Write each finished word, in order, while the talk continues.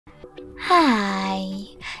Hi!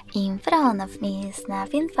 In front of me is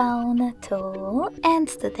Nothing Phone 2, and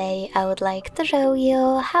today I would like to show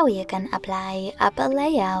you how you can apply app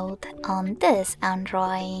layout on this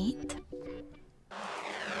Android.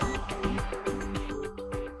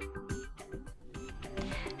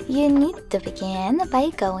 You need to begin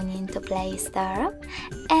by going into Play Store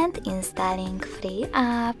and installing free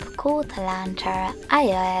app called Launcher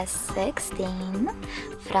iOS 16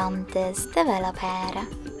 from this developer.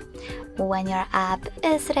 When your app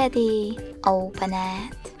is ready, open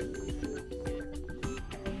it.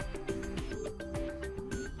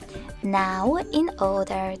 Now, in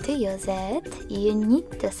order to use it, you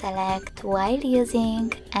need to select while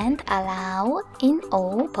using and allow in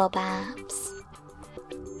all pop-ups.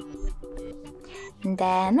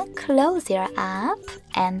 Then close your app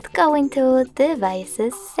and go into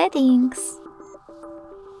Devices Settings.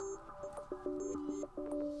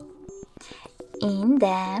 In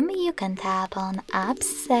them, you can tap on Apps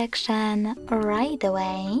section right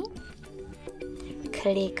away,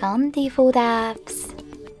 click on Default Apps,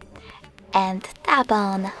 and tap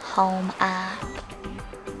on Home App.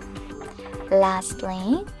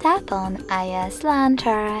 Lastly, tap on iOS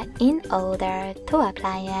Launcher in order to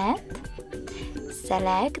apply it.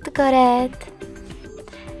 Select Got it.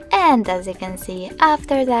 And as you can see,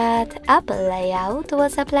 after that, app layout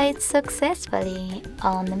was applied successfully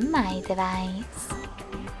on my device.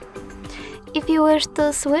 If you wish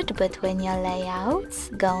to switch between your layouts,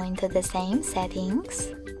 go into the same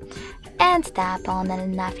settings and tap on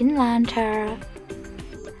Nothing Launcher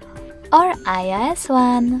or iOS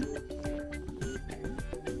 1.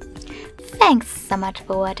 Thanks so much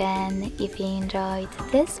for watching. If you enjoyed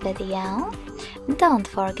this video, don't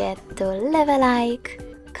forget to leave a like,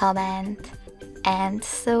 comment and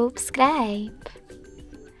subscribe.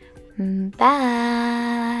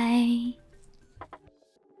 Bye!